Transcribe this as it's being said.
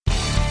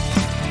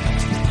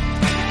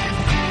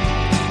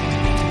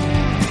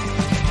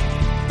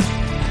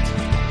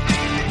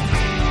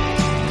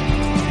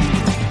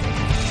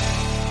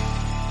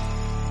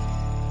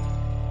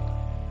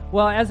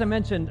Well, as I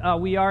mentioned,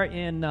 we are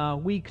in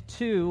week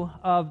 2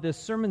 of this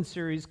sermon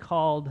series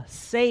called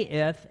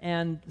Saith,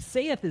 and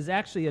Saith is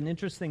actually an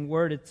interesting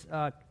word.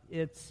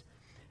 It's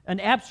an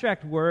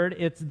abstract word.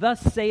 It's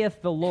 "Thus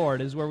saith the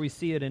Lord" is where we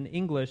see it in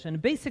English, and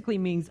it basically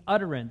means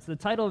utterance. The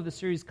title of the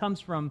series comes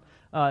from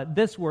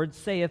this word,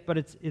 saith,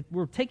 but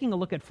we're taking a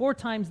look at 4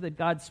 times that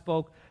God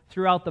spoke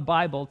throughout the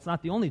Bible. It's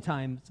not the only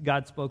time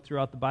God spoke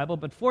throughout the Bible,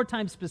 but 4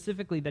 times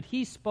specifically that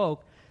He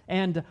spoke,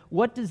 and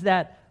what does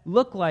that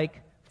look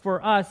like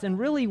for us? And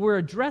really, we're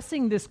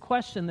addressing this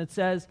question that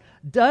says,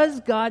 does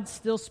God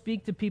still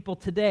speak to people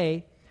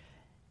today?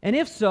 And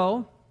if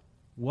so,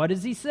 what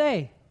does He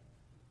say?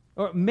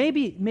 Or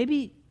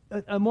maybe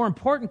a more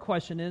important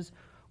question is,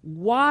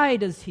 why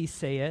does He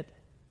say it?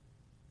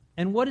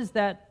 And what does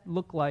that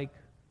look like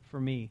for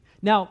me?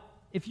 Now,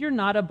 if you're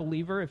not a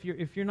believer, if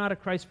you're not a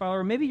Christ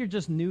follower, maybe you're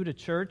just new to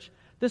church,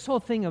 this whole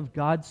thing of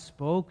God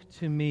spoke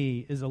to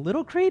me is a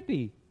little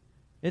creepy.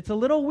 It's a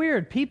little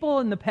weird. People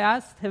in the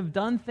past have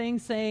done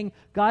things saying,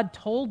 God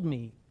told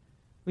me.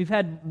 We've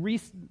had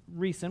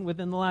recent,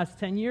 within the last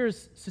 10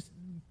 years,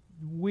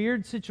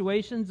 weird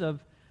situations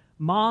of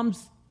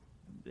moms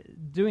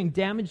doing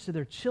damage to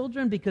their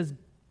children because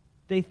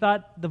they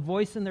thought the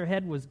voice in their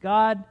head was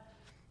God.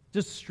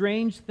 Just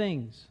strange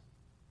things.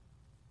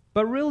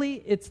 But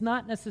really, it's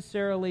not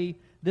necessarily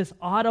this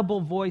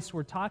audible voice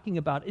we're talking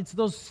about. It's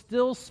those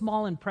still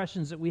small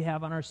impressions that we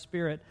have on our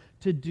spirit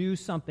to do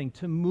something,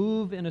 to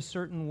move in a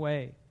certain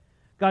way.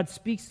 God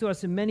speaks to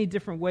us in many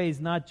different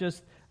ways, not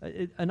just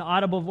an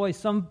audible voice.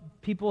 Some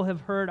people have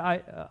heard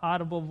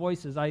audible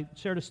voices. I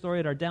shared a story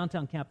at our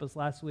downtown campus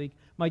last week.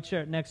 Might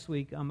share it next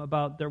week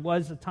about there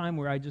was a time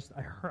where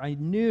I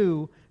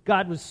knew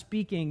God was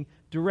speaking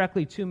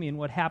directly to me and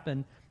what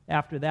happened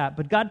after that.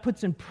 But God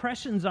puts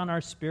impressions on our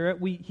spirit.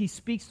 He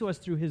speaks to us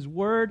through His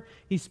Word.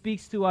 He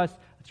speaks to us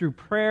through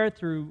prayer,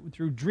 through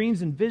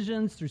dreams and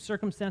visions, through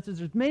circumstances.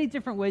 There's many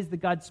different ways that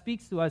God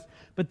speaks to us.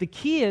 But the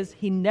key is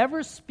He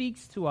never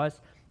speaks to us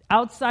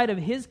outside of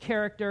His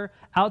character,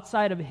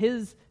 outside of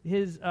His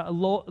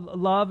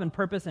love and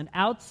purpose, and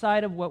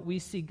outside of what we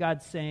see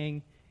God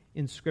saying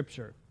in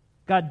Scripture.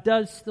 God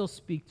does still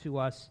speak to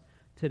us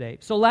today.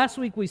 So last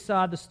week we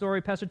saw the story,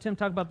 Pastor Tim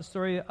talked about the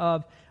story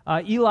of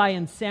Eli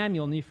and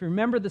Samuel. And if you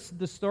remember the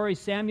story,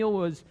 Samuel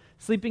was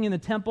sleeping in the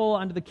temple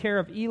under the care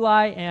of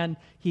Eli, and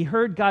he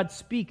heard God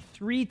speak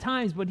 3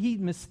 times, but he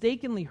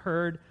mistakenly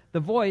heard the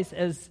voice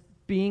as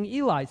being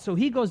Eli. So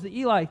he goes to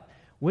Eli,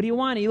 "What do you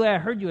want, Eli? I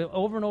heard you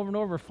over and over and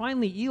over."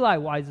 Finally, Eli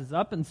wises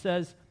up and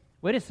says,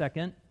 "Wait a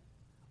second,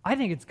 I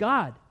think it's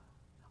God.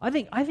 I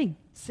think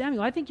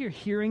Samuel, I think you're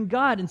hearing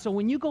God. And so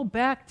when you go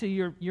back to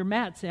your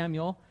mat,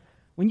 Samuel,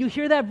 when you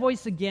hear that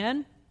voice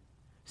again,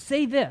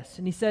 say this."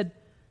 And he said,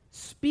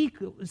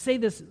 say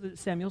this,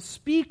 Samuel,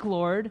 "Speak,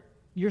 Lord,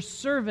 your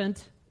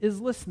servant is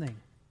listening."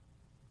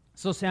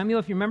 So Samuel,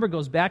 if you remember,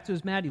 goes back to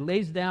his mat. He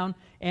lays down,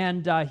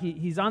 and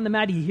he's on the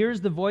mat. He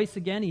hears the voice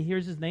again. He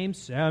hears his name,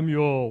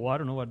 Samuel. Well, I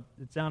don't know what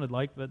it sounded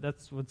like, but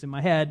that's what's in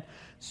my head.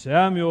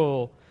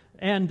 Samuel,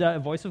 and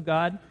voice of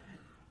God.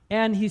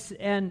 And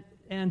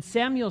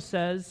Samuel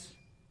says,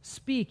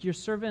 "Speak, your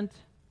servant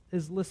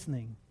is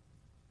listening."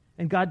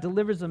 And God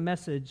delivers a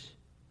message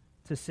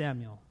to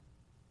Samuel.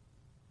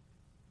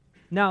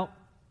 Now,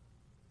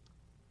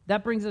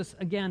 that brings us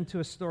again to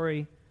a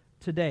story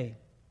today.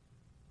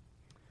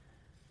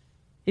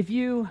 If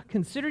you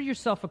consider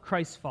yourself a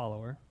Christ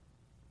follower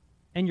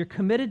and you're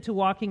committed to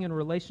walking in a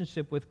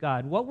relationship with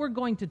God, what we're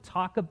going to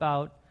talk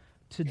about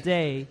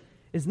today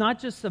is not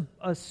just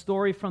a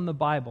story from the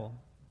Bible.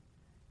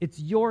 It's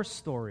your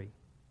story.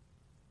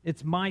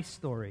 It's my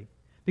story.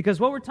 Because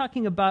what we're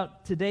talking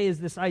about today is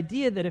this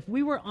idea that if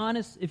you were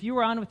honest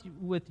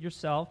with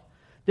yourself,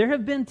 there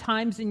have been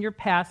times in your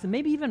past, and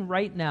maybe even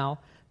right now,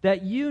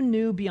 that you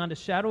knew beyond a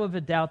shadow of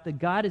a doubt that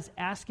God is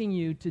asking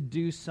you to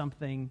do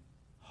something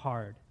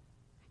hard.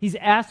 He's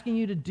asking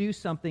you to do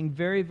something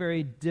very,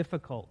 very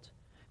difficult.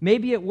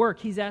 Maybe at work,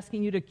 He's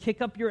asking you to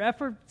kick up your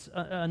efforts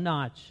a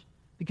notch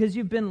because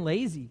you've been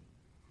lazy.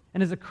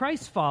 And as a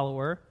Christ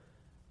follower,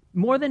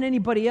 more than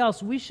anybody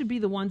else, we should be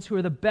the ones who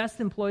are the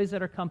best employees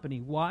at our company.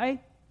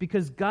 Why?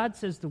 Because God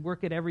says to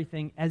work at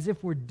everything as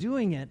if we're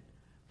doing it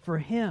for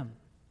Him.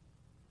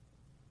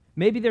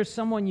 Maybe there's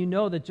someone you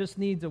know that just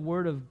needs a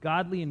word of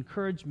godly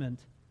encouragement,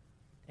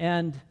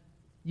 and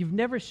you've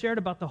never shared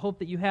about the hope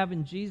that you have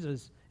in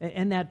Jesus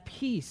and that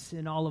peace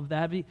and all of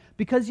that,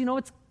 because,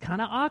 it's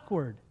kind of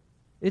awkward.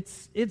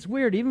 It's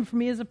weird, even for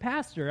me as a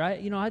pastor.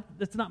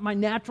 That's not my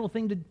natural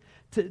thing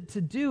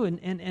to do, and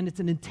it's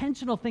an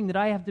intentional thing that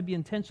I have to be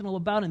intentional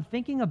about and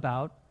thinking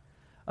about,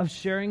 of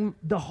sharing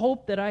the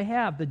hope that I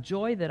have, the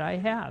joy that I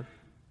have.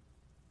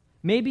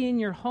 Maybe in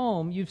your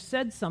home, you've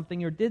said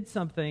something or did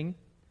something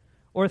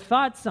or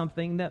thought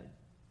something that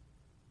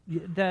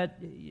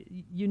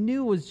you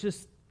knew was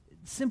just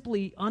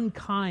simply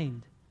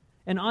unkind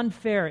and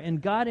unfair,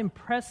 and God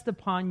impressed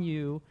upon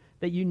you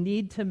that you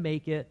need to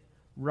make it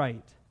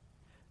right.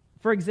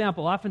 For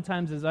example,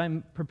 oftentimes as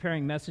I'm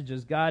preparing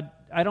messages,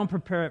 I don't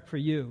prepare it for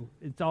you.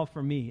 It's all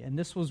for me. And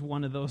this was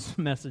one of those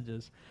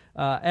messages.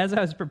 As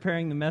I was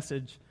preparing the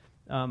message,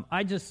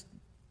 I just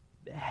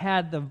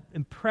had the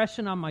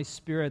impression on my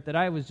spirit that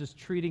I was just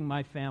treating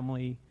my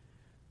family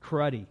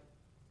cruddy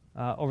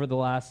over the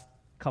last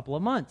couple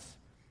of months.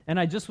 And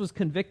I just was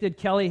convicted.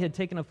 Kelly had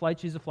taken a flight.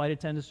 She's a flight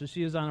attendant, so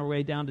she was on her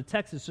way down to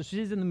Texas. So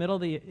she's in the middle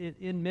of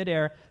in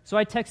midair. So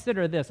I texted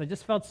her this. I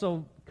just felt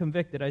so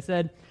convicted. I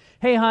said,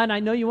 "Hey, hon, I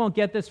know you won't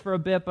get this for a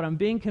bit, but I'm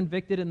being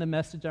convicted in the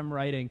message I'm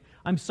writing.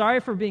 I'm sorry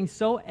for being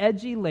so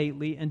edgy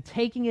lately and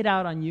taking it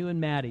out on you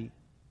and Maddie.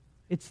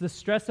 It's the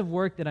stress of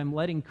work that I'm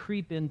letting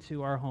creep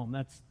into our home."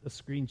 That's a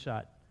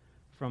screenshot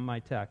from my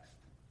text.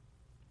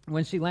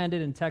 When she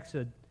landed in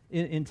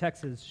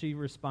Texas, she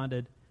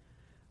responded,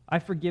 "I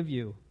forgive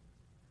you,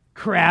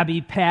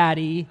 Krabby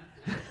Patty."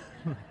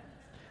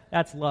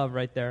 That's love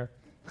right there.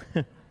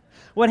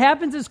 What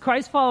happens as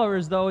Christ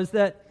followers, though, is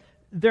that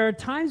there are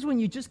times when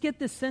you just get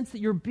this sense that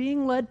you're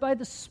being led by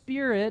the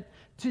Spirit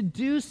to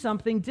do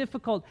something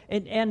difficult,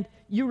 and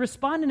you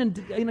respond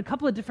in a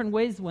couple of different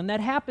ways when that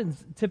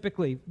happens,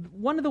 typically.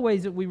 One of the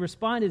ways that we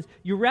respond is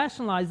you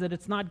rationalize that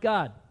it's not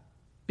God,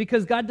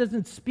 because God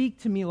doesn't speak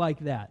to me like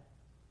that.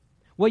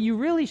 What you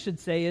really should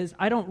say is,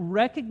 I don't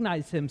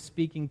recognize Him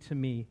speaking to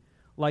me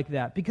like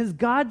that, because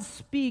God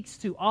speaks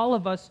to all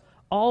of us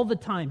all the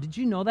time. Did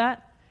you know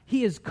that?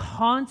 He is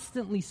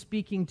constantly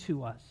speaking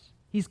to us.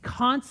 He's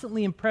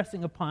constantly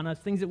impressing upon us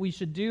things that we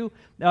should do,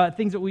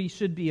 things that we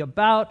should be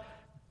about.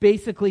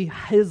 Basically,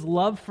 His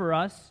love for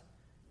us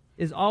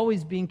is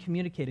always being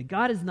communicated.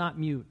 God is not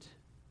mute.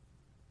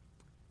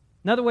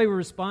 Another way we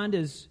respond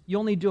is you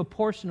only do a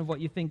portion of what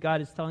you think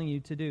God is telling you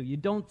to do. You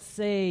don't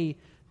say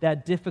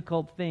that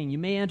difficult thing. You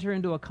may enter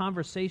into a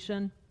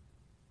conversation,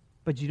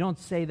 but you don't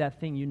say that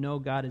thing you know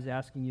God is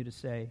asking you to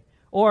say.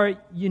 Or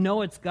you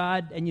know it's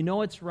God, and you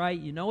know it's right,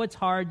 you know it's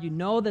hard, you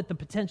know that the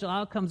potential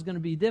outcome is going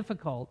to be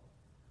difficult,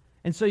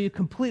 and so you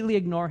completely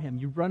ignore Him.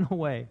 You run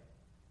away.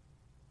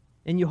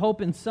 And you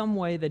hope in some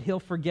way that He'll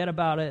forget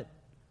about it,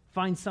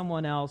 find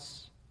someone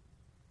else.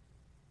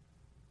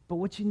 But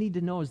what you need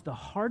to know is the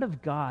heart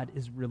of God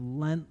is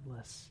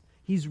relentless.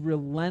 He's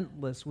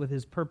relentless with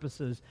His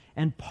purposes,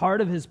 and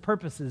part of His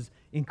purposes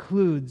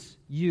includes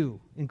you,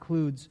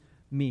 includes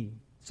me.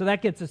 So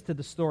that gets us to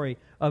the story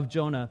of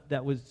Jonah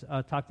that was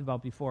talked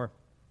about before.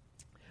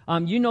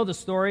 You know the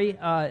story.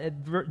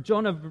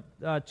 Jonah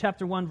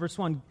chapter 1, verse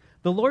 1.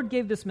 The Lord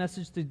gave this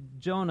message to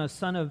Jonah,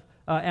 son of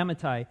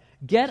Amittai.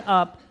 "Get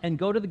up and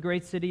go to the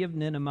great city of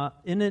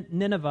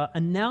Nineveh.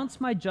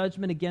 Announce my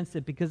judgment against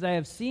it, because I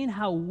have seen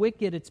how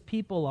wicked its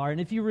people are." And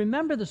if you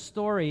remember the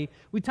story,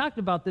 we talked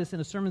about this in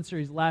a sermon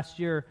series last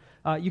year.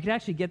 You can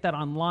actually get that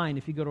online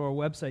if you go to our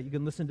website. You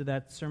can listen to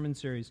that sermon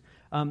series.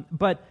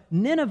 But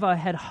Nineveh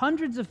had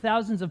hundreds of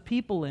thousands of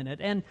people in it,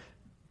 and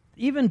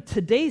even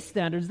today's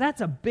standards,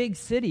 that's a big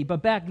city.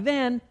 But back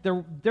then,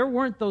 there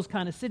weren't those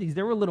kind of cities.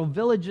 There were little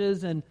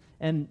villages and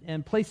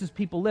places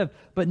people lived.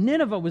 But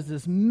Nineveh was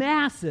this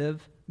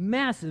massive,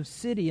 massive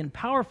city and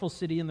powerful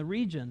city in the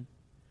region.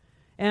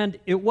 And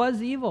it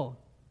was evil.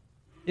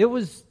 It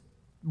was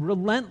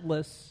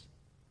relentless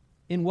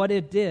in what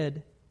it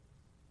did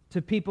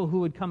to people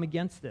who would come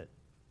against it.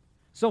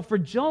 So for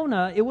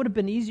Jonah, it would have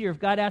been easier if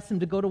God asked him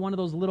to go to one of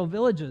those little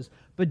villages.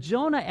 But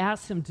Jonah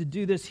asked him to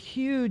do this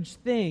huge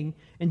thing,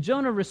 and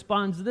Jonah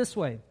responds this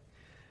way.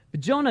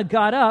 But Jonah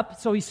got up,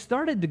 so he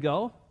started to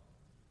go,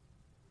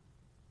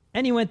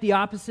 and he went the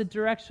opposite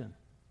direction.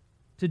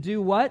 To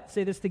do what?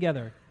 Say this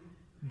together.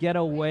 Get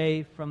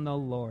away from the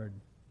Lord.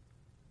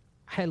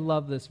 I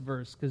love this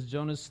verse because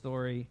Jonah's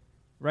story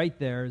right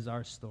there is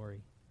our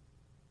story.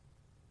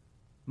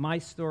 My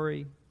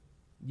story,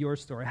 your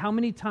story. How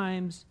many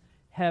times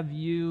have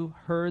you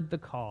heard the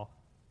call?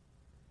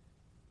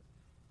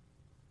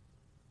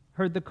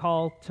 Heard the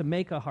call to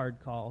make a hard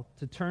call,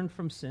 to turn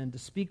from sin, to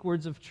speak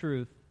words of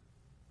truth,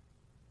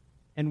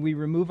 and we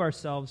remove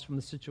ourselves from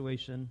the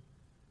situation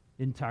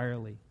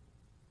entirely.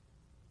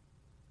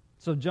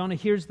 So Jonah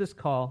hears this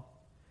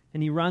call,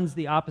 and he runs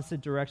the opposite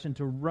direction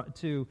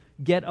to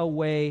get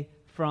away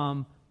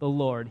from the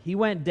Lord. He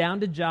went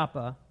down to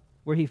Joppa,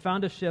 where he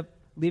found a ship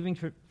leaving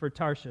for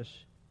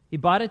Tarshish. He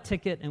bought a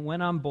ticket and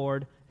went on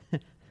board,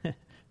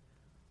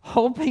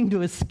 hoping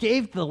to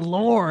escape the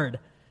Lord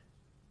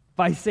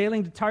by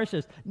sailing to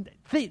Tarshish.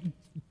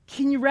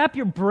 Can you wrap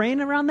your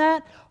brain around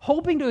that?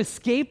 Hoping to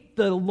escape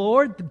the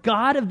Lord, the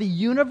God of the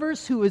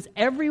universe, who is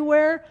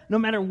everywhere, no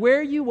matter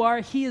where you are,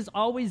 He is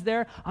always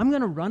there. I'm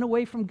going to run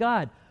away from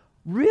God.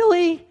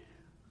 Really?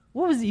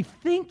 What was he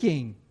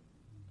thinking?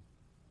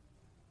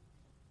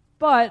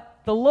 But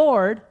the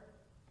Lord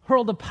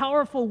hurled a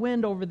powerful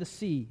wind over the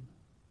sea,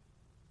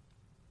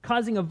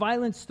 causing a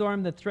violent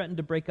storm that threatened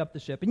to break up the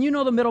ship. And you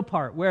know the middle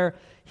part, where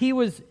he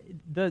was,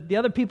 the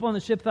other people on the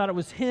ship thought it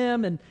was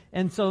him,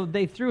 and so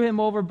they threw him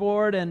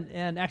overboard,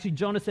 and actually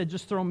Jonah said,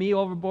 just throw me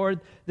overboard.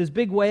 This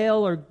big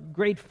whale or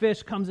great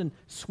fish comes and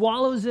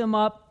swallows him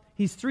up.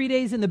 He's 3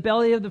 days in the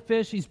belly of the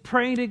fish. He's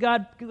praying to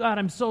God, God,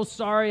 I'm so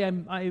sorry.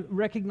 I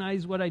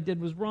recognize what I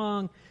did was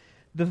wrong.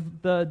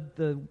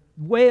 the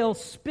whale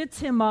spits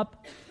him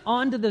up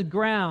onto the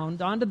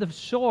ground, onto the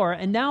shore,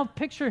 and now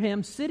picture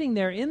him sitting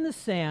there in the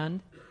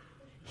sand.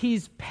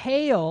 He's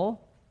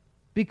pale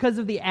because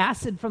of the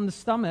acid from the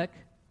stomach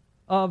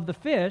of the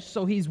fish,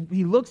 so he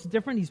looks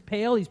different, he's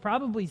pale, he's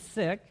probably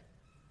sick,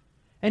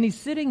 and he's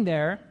sitting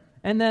there,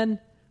 and then,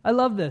 I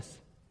love this,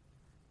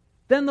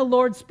 then the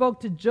Lord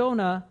spoke to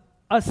Jonah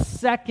a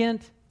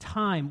second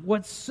time.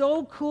 What's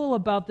so cool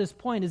about this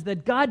point is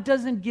that God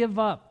doesn't give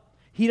up.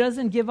 He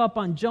doesn't give up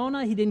on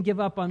Jonah, he didn't give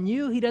up on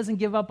you, he doesn't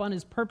give up on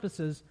his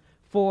purposes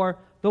for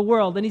the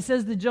world. And he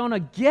says to Jonah,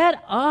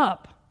 get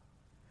up.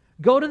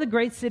 Go to the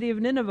great city of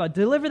Nineveh.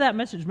 Deliver that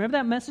message. Remember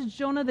that message,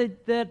 Jonah,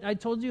 that I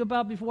told you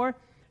about before?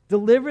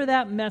 Deliver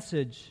that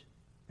message.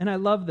 And I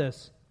love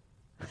this.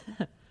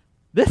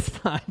 This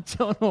time,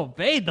 Jonah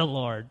obeyed the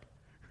Lord,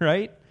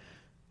 right?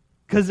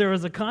 Because there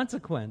was a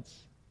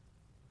consequence.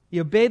 He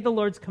obeyed the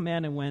Lord's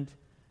command and went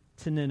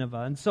to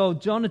Nineveh. And so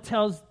Jonah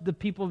tells the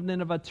people of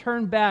Nineveh,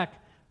 turn back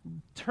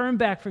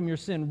from your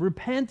sin.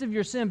 Repent of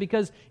your sin,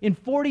 because in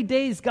 40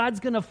 days, God's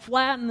going to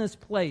flatten this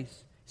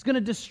place. He's going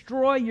to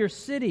destroy your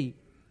city.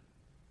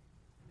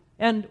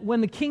 And when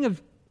the king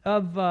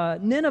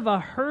of Nineveh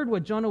heard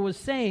what Jonah was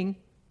saying,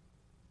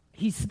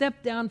 he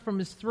stepped down from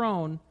his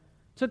throne,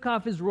 took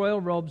off his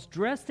royal robes,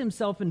 dressed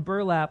himself in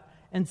burlap,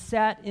 and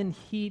sat in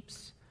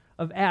heaps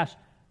of ash.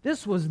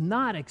 This was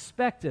not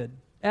expected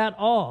at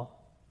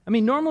all. I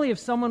mean, normally if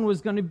someone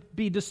was going to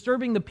be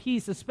disturbing the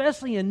peace,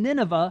 especially in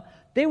Nineveh,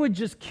 they would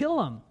just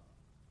kill him.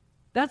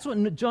 That's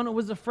what Jonah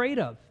was afraid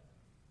of.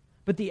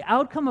 But the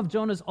outcome of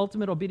Jonah's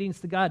ultimate obedience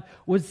to God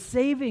was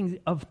saving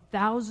of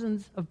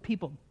thousands of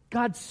people.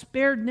 God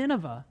spared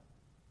Nineveh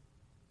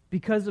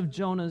because of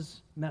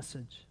Jonah's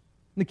message.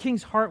 The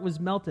king's heart was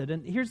melted.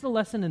 And here's the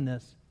lesson in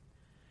this.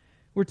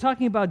 We're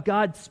talking about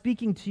God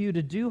speaking to you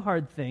to do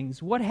hard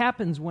things. What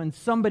happens when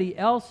somebody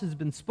else has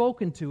been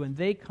spoken to and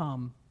they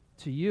come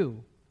to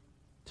you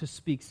to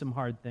speak some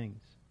hard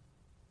things?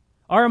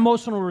 Our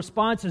emotional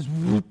response is,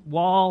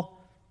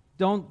 wall,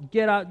 don't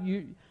get out.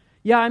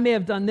 Yeah, I may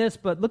have done this,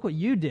 but look what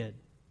you did.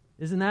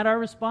 Isn't that our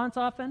response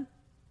often?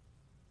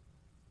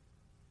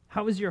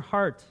 How is your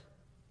heart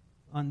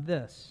on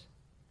this?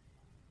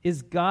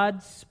 Is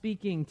God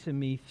speaking to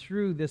me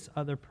through this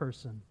other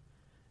person?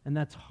 And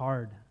that's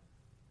hard.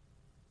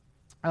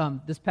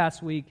 This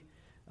past week,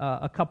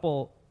 a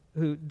couple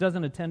who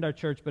doesn't attend our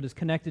church but is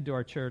connected to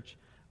our church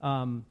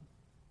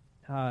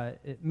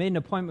made an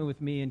appointment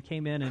with me and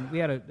came in, and we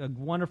had a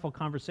wonderful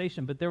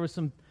conversation, but there was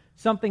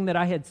something that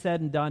I had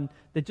said and done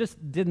that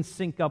just didn't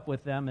sync up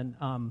with them,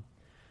 and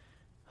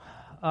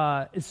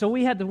so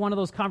we had one of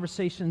those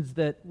conversations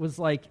that was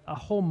like a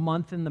whole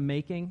month in the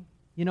making.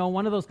 You know,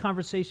 one of those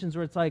conversations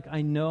where it's like,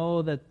 I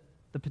know that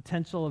the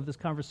potential of this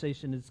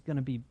conversation is going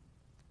to be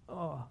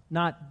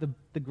not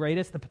the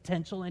greatest, the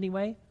potential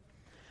anyway.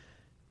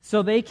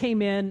 So they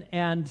came in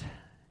and,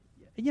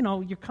 you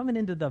know, you're coming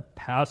into the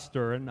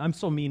pastor, and I'm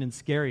so mean and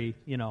scary,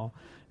 you know.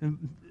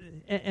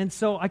 And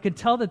so I could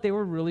tell that they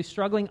were really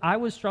struggling. I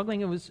was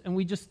struggling. And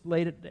we just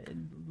laid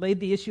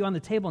the issue on the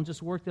table and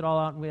just worked it all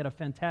out, and we had a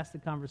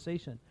fantastic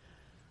conversation.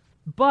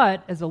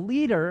 But as a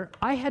leader,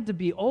 I had to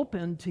be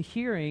open to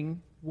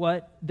hearing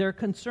what their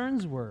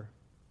concerns were.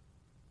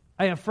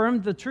 I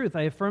affirmed the truth.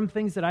 I affirmed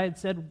things that I had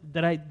said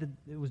that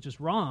it was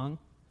just wrong.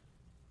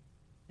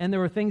 And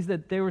there were things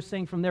that they were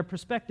saying from their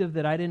perspective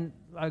that I didn't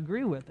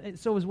agree with.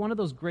 So it was one of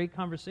those great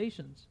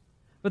conversations.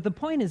 But the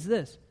point is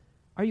this.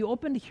 Are you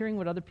open to hearing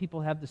what other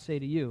people have to say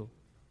to you?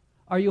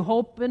 Are you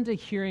open to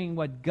hearing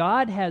what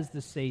God has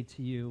to say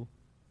to you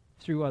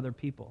through other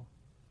people?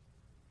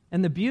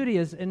 And the beauty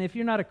is, and if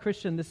you're not a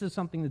Christian, this is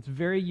something that's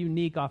very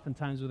unique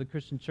oftentimes with a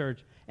Christian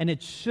church, and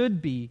it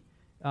should be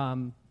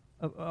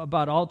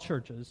about all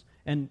churches.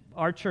 And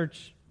our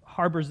church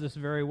harbors this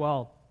very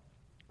well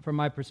from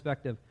my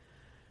perspective.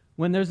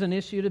 When there's an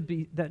issue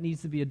that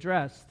needs to be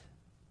addressed,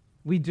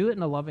 we do it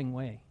in a loving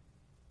way.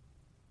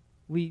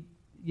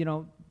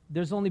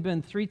 There's only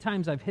been 3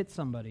 times I've hit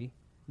somebody.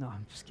 No,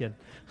 I'm just kidding.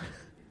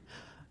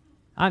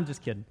 I'm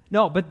just kidding.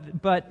 No,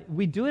 but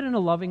we do it in a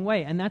loving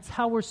way, and that's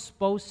how we're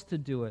supposed to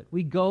do it.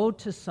 We go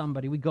to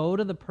somebody. We go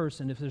to the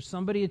person. If there's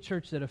somebody at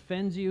church that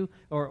offends you,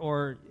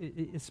 or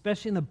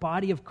especially in the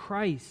body of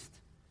Christ,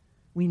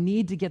 we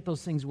need to get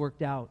those things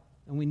worked out,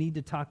 and we need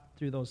to talk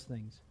through those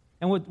things.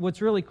 And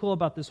what's really cool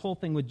about this whole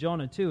thing with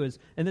Jonah, too, is,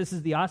 and this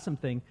is the awesome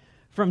thing,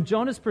 from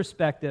Jonah's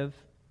perspective,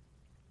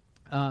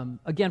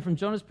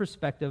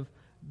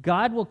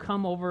 God will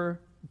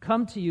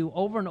come to you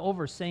over and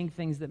over saying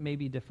things that may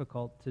be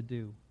difficult to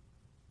do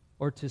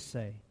or to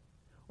say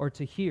or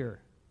to hear.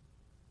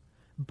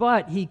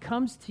 But he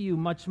comes to you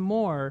much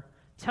more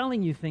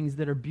telling you things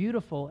that are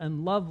beautiful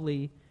and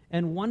lovely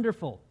and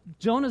wonderful.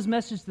 Jonah's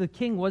message to the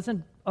king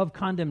wasn't of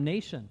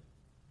condemnation.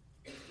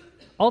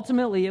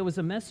 Ultimately, it was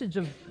a message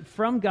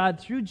from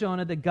God through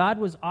Jonah that God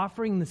was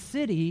offering the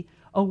city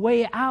a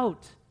way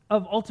out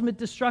of ultimate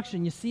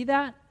destruction. You see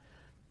that?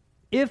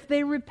 If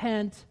they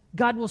repent,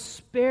 God will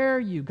spare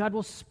you. God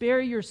will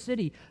spare your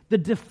city. The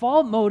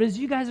default mode is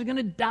you guys are going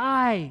to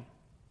die.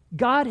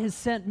 God has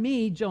sent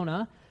me,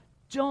 Jonah,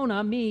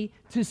 me,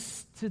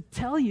 to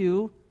tell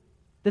you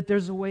that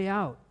there's a way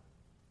out.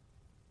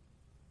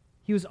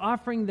 He was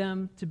offering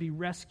them to be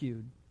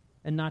rescued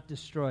and not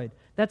destroyed.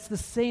 That's the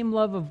same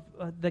love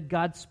that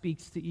God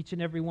speaks to each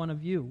and every one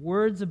of you.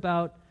 Words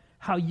about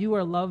how you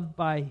are loved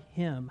by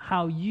Him,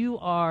 how you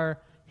are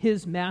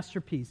His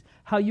masterpiece,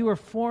 how you are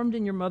formed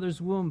in your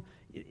mother's womb,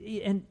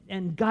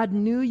 and God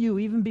knew you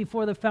even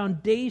before the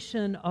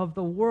foundation of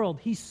the world.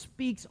 He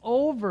speaks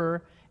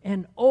over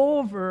and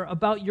over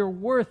about your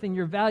worth and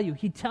your value.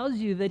 He tells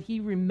you that He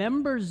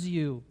remembers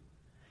you,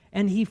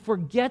 and He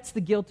forgets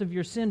the guilt of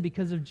your sin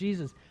because of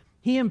Jesus.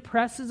 He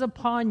impresses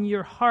upon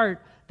your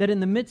heart that in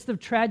the midst of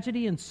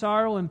tragedy and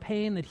sorrow and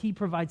pain, that He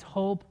provides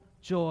hope,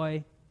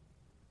 joy,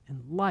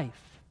 and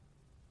life.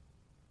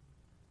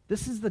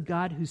 This is the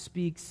God who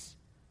speaks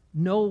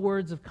no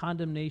words of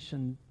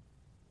condemnation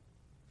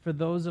for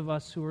those of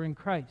us who are in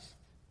Christ.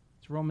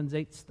 It's Romans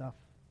 8 stuff.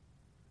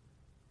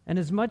 And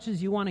as much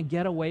as you want to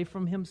get away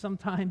from Him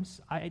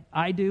sometimes,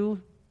 I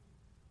do,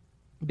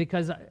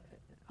 because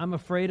I'm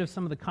afraid of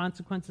some of the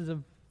consequences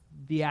of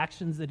the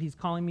actions that He's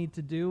calling me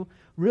to do,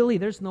 really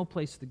there's no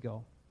place to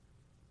go.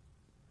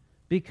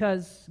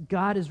 Because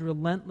God is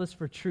relentless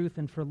for truth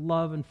and for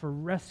love and for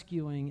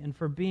rescuing and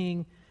for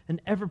being an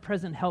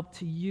ever-present help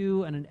to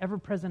you and an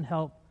ever-present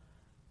help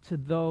to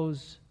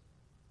those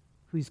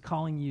who He's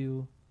calling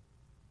you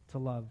to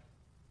love.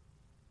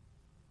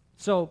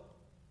 So,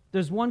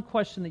 there's one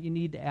question that you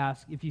need to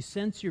ask if you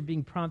sense you're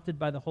being prompted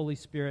by the Holy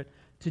Spirit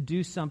to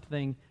do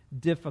something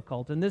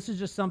difficult. And this is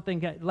just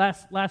something,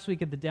 last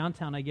week at the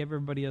downtown, I gave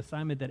everybody an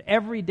assignment that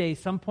every day,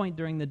 some point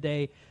during the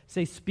day,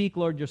 say, "Speak,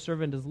 Lord, your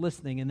servant is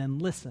listening," and then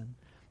listen.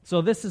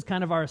 So this is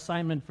kind of our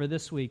assignment for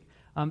this week.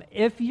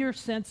 If you're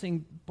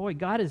sensing, boy,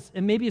 God is,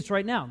 and maybe it's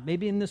right now,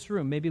 maybe in this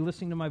room, maybe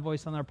listening to my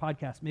voice on our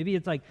podcast, maybe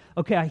it's like,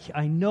 okay,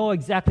 I know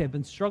exactly, I've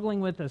been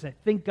struggling with this, I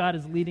think God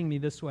is leading me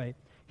this way.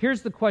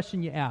 Here's the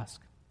question you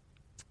ask.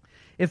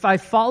 If I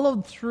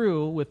followed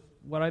through with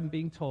what I'm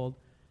being told,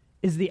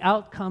 is the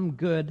outcome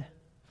good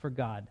for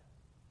God?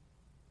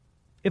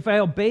 If I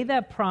obey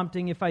that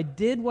prompting, if I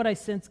did what I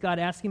sense God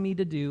asking me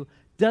to do,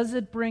 does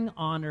it bring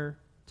honor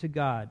to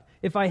God?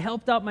 If I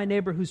helped out my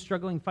neighbor who's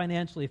struggling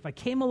financially, if I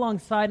came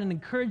alongside and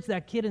encouraged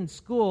that kid in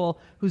school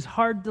who's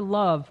hard to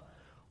love,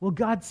 will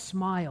God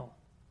smile?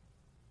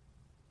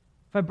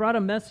 If I brought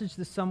a message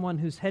to someone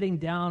who's heading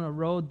down a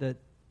road that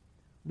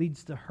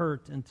leads to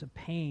hurt and to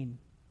pain,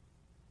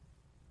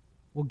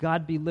 will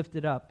God be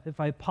lifted up? If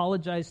I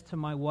apologize to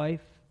my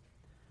wife,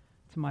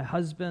 to my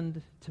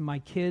husband, to my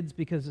kids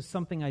because of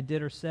something I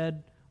did or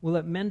said, will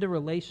it mend a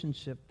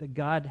relationship that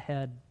God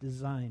had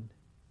designed?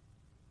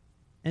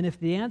 And if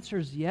the answer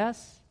is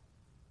yes,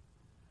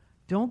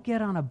 don't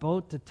get on a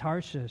boat to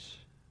Tarshish.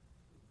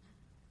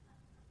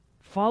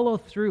 Follow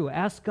through.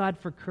 Ask God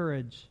for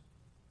courage.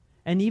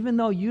 And even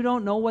though you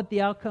don't know what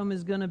the outcome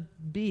is going to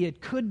be,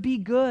 it could be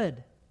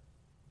good.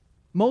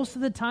 Most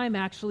of the time,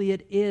 actually,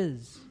 it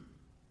is.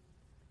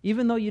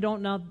 Even though you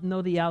don't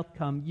know the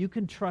outcome, you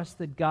can trust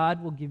that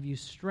God will give you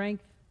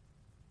strength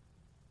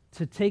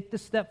to take the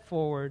step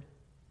forward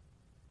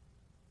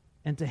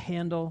and to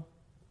handle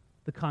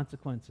the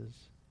consequences.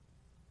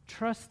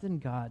 Trust in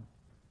God.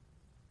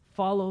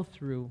 Follow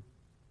through.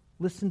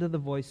 Listen to the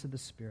voice of the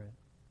Spirit.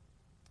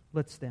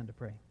 Let's stand to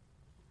pray.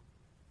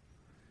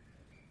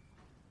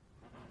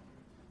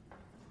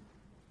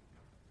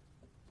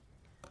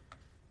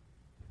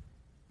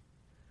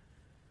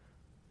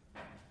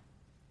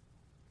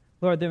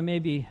 Lord, there may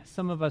be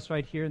some of us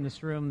right here in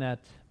this room that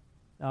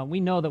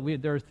we know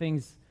that there are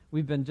things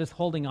we've been just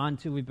holding on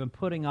to, we've been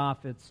putting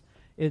off.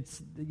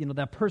 It's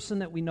that person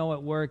that we know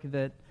at work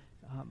that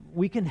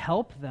we can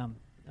help them.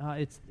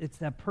 It's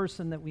that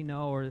person that we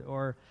know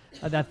or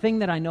that thing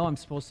that I know I'm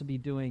supposed to be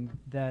doing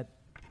that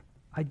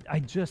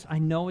I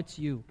know it's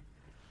you.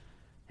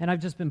 And I've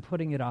just been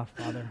putting it off,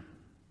 Father.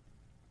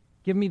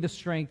 Give me the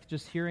strength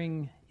just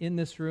hearing in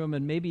this room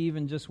and maybe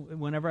even just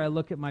whenever I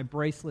look at my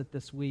bracelet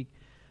this week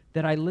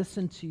that I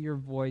listen to your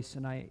voice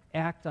and I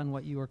act on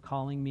what you are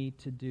calling me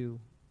to do.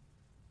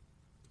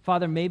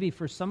 Father, maybe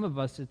for some of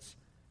us it's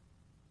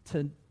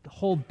to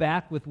hold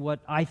back with what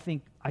I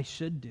think I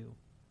should do.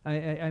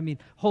 I mean,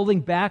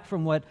 holding back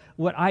from what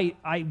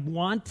I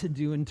want to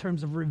do in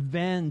terms of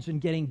revenge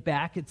and getting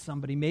back at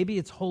somebody. Maybe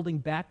it's holding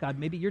back, God.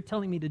 Maybe you're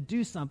telling me to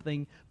do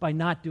something by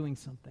not doing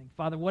something.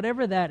 Father,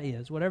 whatever that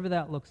is, whatever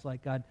that looks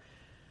like, God,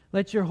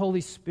 let your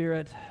Holy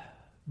Spirit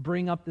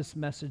bring up this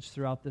message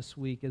throughout this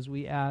week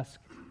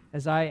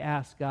as I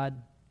ask,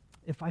 God,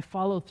 if I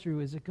follow through,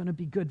 is it going to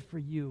be good for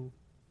you?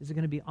 Is it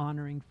going to be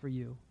honoring for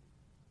you?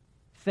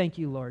 Thank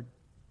you, Lord,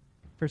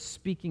 for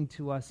speaking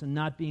to us and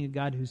not being a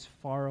God who's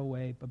far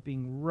away, but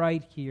being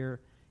right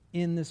here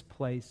in this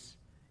place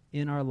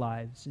in our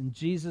lives. In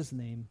Jesus'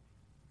 name,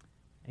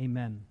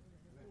 amen.